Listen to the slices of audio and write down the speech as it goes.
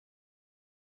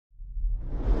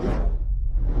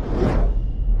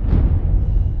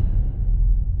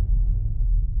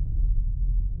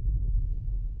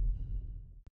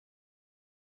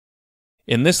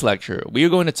In this lecture, we are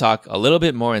going to talk a little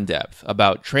bit more in depth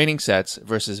about training sets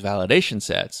versus validation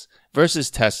sets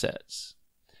versus test sets.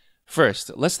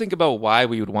 First, let's think about why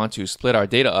we would want to split our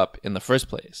data up in the first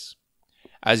place.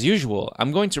 As usual,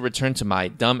 I'm going to return to my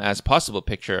dumb as possible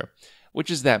picture,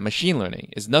 which is that machine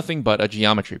learning is nothing but a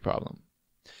geometry problem.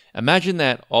 Imagine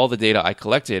that all the data I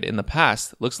collected in the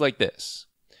past looks like this.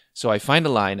 So I find a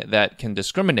line that can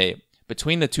discriminate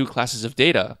between the two classes of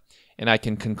data, and I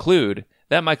can conclude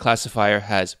that my classifier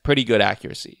has pretty good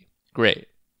accuracy. Great.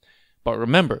 But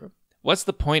remember, what's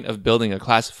the point of building a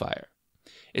classifier?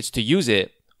 It's to use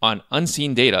it on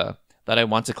unseen data that I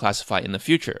want to classify in the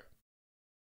future.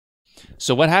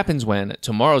 So what happens when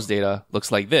tomorrow's data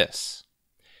looks like this?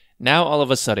 Now all of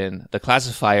a sudden, the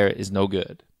classifier is no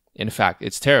good. In fact,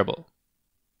 it's terrible.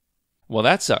 Well,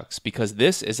 that sucks because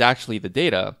this is actually the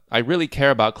data I really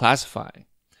care about classifying.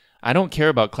 I don't care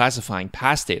about classifying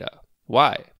past data.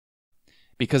 Why?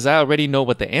 Because I already know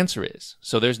what the answer is,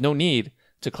 so there's no need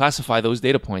to classify those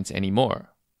data points anymore.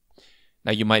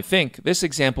 Now you might think this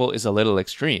example is a little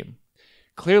extreme.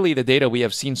 Clearly the data we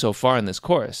have seen so far in this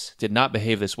course did not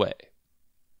behave this way.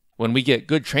 When we get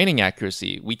good training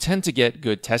accuracy, we tend to get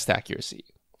good test accuracy.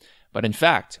 But in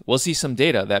fact, we'll see some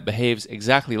data that behaves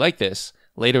exactly like this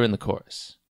later in the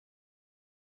course.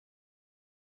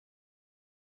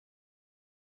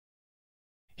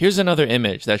 Here's another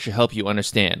image that should help you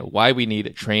understand why we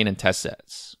need train and test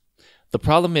sets. The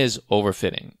problem is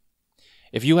overfitting.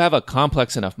 If you have a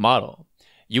complex enough model,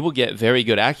 you will get very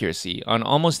good accuracy on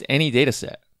almost any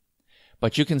dataset.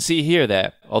 But you can see here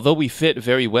that although we fit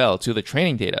very well to the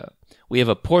training data, we have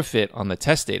a poor fit on the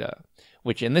test data,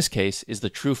 which in this case is the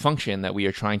true function that we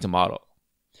are trying to model.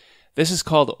 This is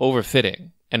called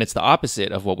overfitting, and it's the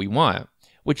opposite of what we want,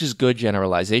 which is good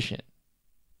generalization.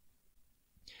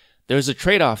 There's a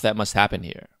trade-off that must happen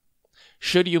here.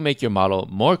 Should you make your model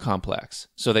more complex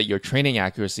so that your training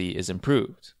accuracy is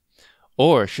improved?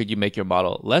 Or should you make your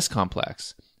model less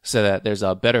complex so that there's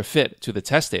a better fit to the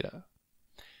test data?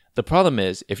 The problem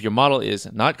is, if your model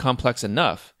is not complex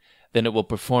enough, then it will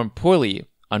perform poorly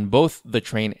on both the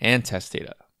train and test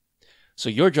data. So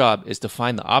your job is to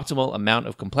find the optimal amount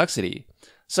of complexity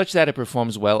such that it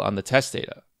performs well on the test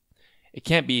data. It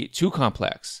can't be too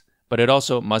complex, but it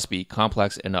also must be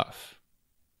complex enough.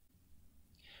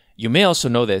 You may also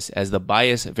know this as the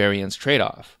bias-variance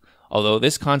trade-off, although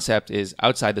this concept is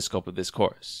outside the scope of this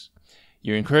course.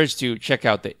 You're encouraged to check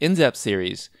out the in-depth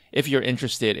series if you're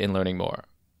interested in learning more.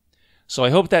 So I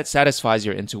hope that satisfies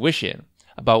your intuition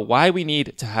about why we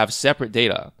need to have separate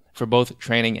data for both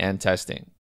training and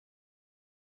testing.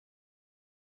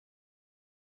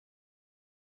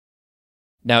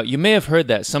 Now, you may have heard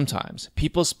that sometimes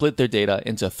people split their data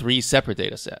into 3 separate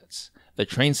data sets: the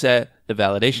train set, the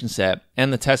validation set,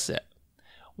 and the test set.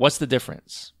 What's the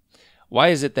difference? Why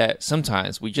is it that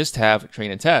sometimes we just have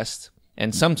train and test,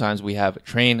 and sometimes we have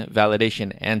train,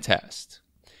 validation, and test?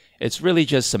 It's really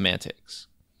just semantics.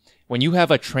 When you have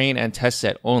a train and test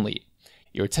set only,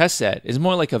 your test set is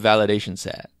more like a validation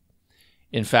set.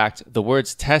 In fact, the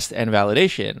words test and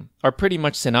validation are pretty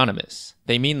much synonymous.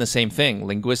 They mean the same thing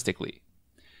linguistically.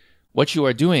 What you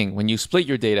are doing when you split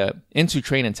your data into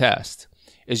train and test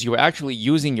is you are actually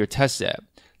using your test set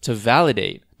to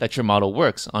validate that your model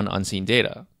works on unseen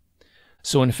data.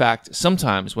 So in fact,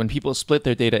 sometimes when people split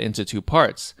their data into 2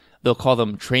 parts, they'll call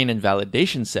them train and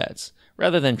validation sets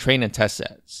rather than train and test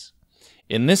sets.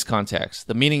 In this context,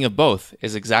 the meaning of both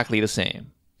is exactly the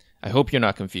same. I hope you're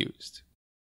not confused.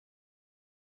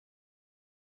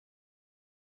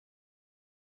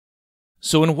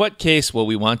 So in what case will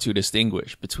we want to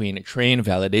distinguish between train,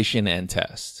 validation, and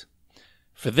test?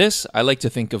 For this, I like to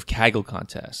think of Kaggle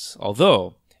Contests,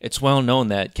 although it's well known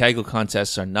that Kaggle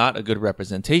Contests are not a good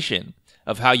representation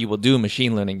of how you will do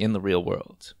machine learning in the real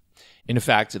world. In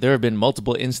fact, there have been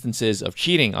multiple instances of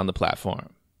cheating on the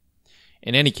platform.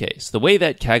 In any case, the way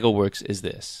that Kaggle works is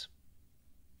this.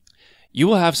 You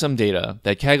will have some data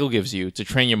that Kaggle gives you to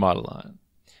train your model on.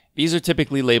 These are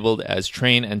typically labeled as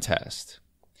train and test.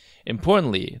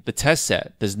 Importantly, the test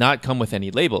set does not come with any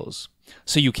labels,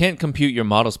 so you can't compute your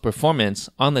model's performance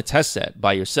on the test set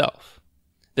by yourself.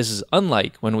 This is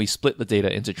unlike when we split the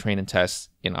data into train and test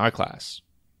in our class.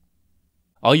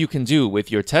 All you can do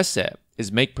with your test set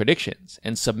is make predictions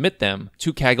and submit them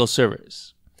to Kaggle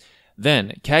servers.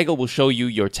 Then, Kaggle will show you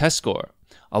your test score,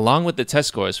 along with the test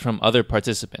scores from other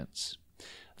participants.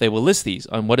 They will list these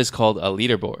on what is called a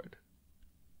leaderboard.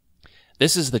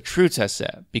 This is the true test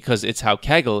set because it's how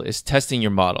Kaggle is testing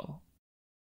your model.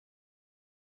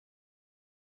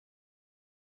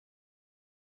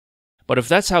 But if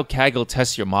that's how Kaggle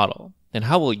tests your model, then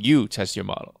how will you test your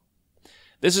model?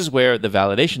 This is where the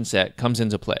validation set comes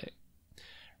into play.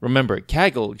 Remember,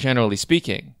 Kaggle, generally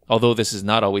speaking, although this is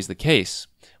not always the case,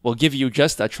 will give you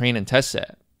just a train and test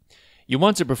set. You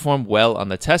want to perform well on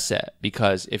the test set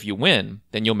because if you win,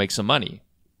 then you'll make some money.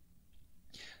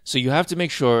 So you have to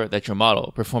make sure that your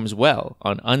model performs well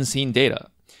on unseen data,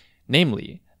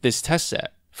 namely this test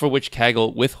set for which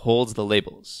Kaggle withholds the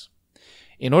labels.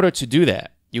 In order to do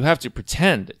that, you have to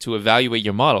pretend to evaluate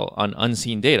your model on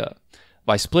unseen data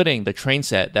by splitting the train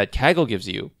set that Kaggle gives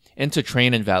you into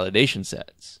train and validation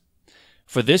sets.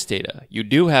 For this data, you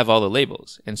do have all the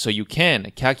labels, and so you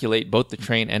can calculate both the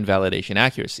train and validation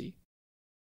accuracy.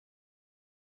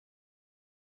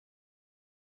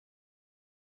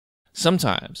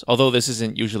 Sometimes, although this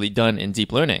isn't usually done in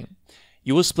deep learning,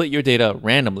 you will split your data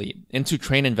randomly into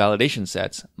train and validation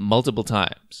sets multiple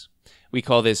times. We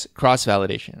call this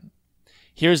cross-validation.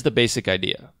 Here's the basic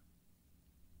idea.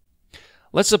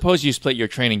 Let's suppose you split your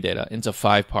training data into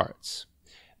 5 parts.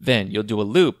 Then you'll do a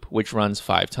loop which runs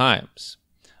 5 times.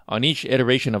 On each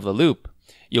iteration of the loop,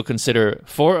 you'll consider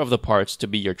 4 of the parts to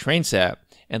be your train set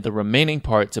and the remaining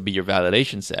part to be your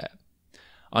validation set.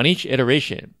 On each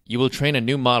iteration, you will train a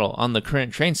new model on the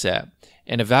current train set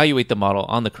and evaluate the model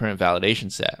on the current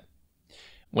validation set.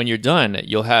 When you're done,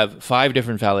 you'll have 5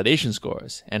 different validation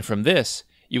scores, and from this,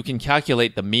 you can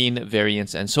calculate the mean,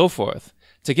 variance, and so forth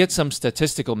to get some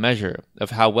statistical measure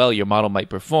of how well your model might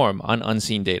perform on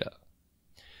unseen data.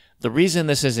 The reason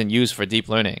this isn't used for deep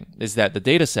learning is that the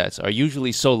datasets are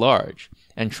usually so large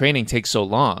and training takes so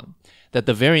long that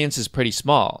the variance is pretty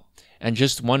small, and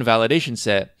just one validation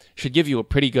set should give you a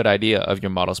pretty good idea of your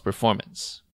model's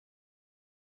performance.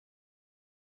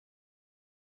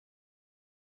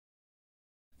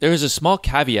 There is a small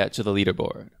caveat to the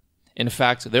leaderboard. In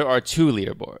fact, there are 2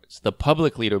 leaderboards, the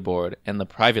public leaderboard and the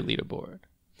private leaderboard.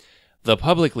 The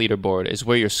public leaderboard is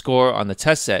where your score on the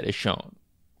test set is shown.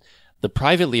 The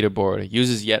private leaderboard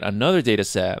uses yet another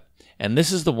dataset, and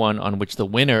this is the one on which the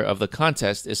winner of the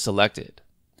contest is selected.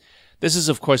 This is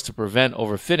of course to prevent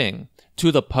overfitting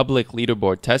to the public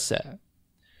leaderboard test set.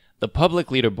 The public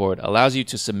leaderboard allows you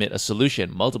to submit a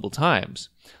solution multiple times,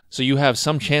 so you have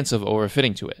some chance of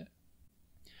overfitting to it.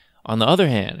 On the other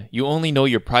hand, you only know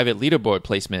your private leaderboard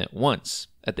placement once,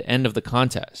 at the end of the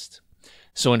contest.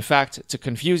 So in fact, to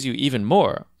confuse you even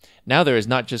more, now there is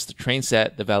not just the train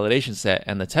set, the validation set,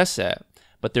 and the test set,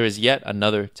 but there is yet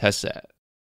another test set.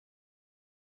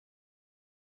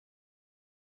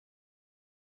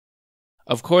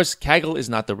 Of course, Kaggle is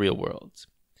not the real world.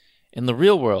 In the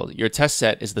real world, your test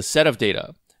set is the set of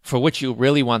data for which you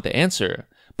really want the answer,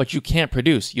 but you can't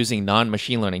produce using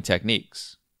non-machine learning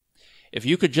techniques. If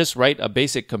you could just write a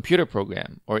basic computer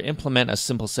program or implement a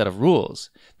simple set of rules,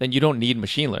 then you don't need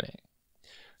machine learning.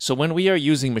 So when we are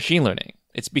using machine learning,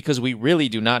 it's because we really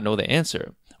do not know the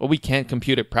answer, or we can't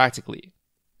compute it practically.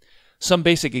 Some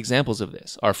basic examples of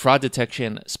this are fraud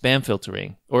detection, spam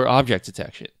filtering, or object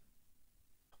detection.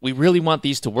 We really want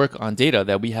these to work on data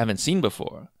that we haven't seen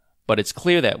before, but it's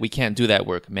clear that we can't do that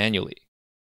work manually.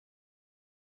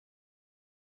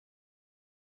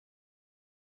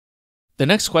 The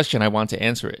next question I want to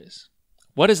answer is,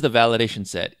 what is the validation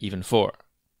set even for?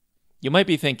 You might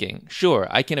be thinking, sure,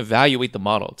 I can evaluate the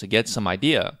model to get some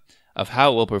idea of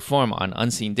how it will perform on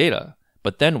unseen data,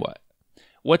 but then what?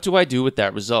 What do I do with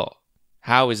that result?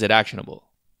 How is it actionable?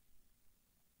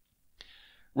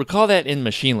 Recall that in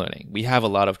machine learning, we have a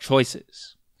lot of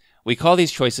choices. We call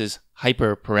these choices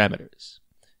hyperparameters.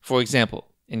 For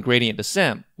example, in gradient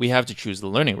descent, we have to choose the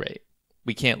learning rate.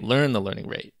 We can't learn the learning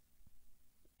rate.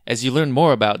 As you learn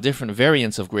more about different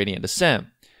variants of gradient descent,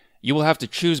 you will have to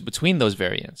choose between those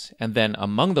variants, and then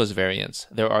among those variants,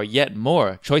 there are yet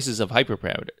more choices of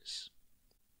hyperparameters.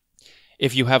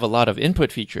 If you have a lot of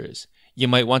input features, you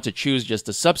might want to choose just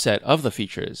a subset of the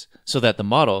features so that the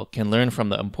model can learn from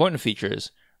the important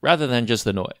features rather than just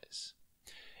the noise.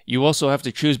 You also have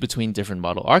to choose between different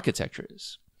model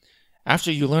architectures.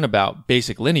 After you learn about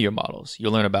basic linear models,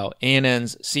 you'll learn about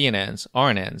ANNs, CNNs,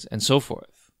 RNNs, and so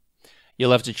forth.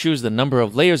 You'll have to choose the number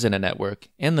of layers in a network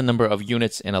and the number of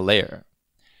units in a layer.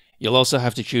 You'll also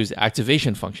have to choose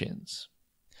activation functions.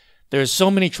 There are so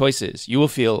many choices, you will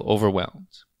feel overwhelmed.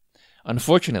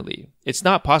 Unfortunately, it's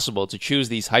not possible to choose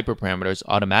these hyperparameters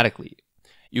automatically.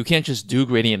 You can't just do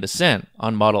gradient descent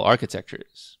on model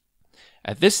architectures.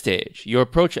 At this stage, your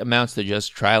approach amounts to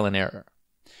just trial and error.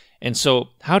 And so,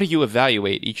 how do you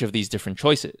evaluate each of these different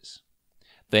choices?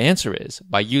 The answer is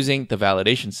by using the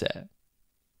validation set.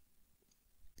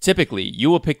 Typically, you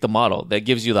will pick the model that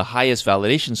gives you the highest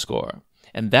validation score,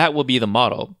 and that will be the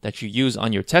model that you use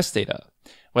on your test data,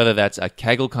 whether that's a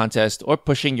Kaggle contest or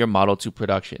pushing your model to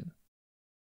production.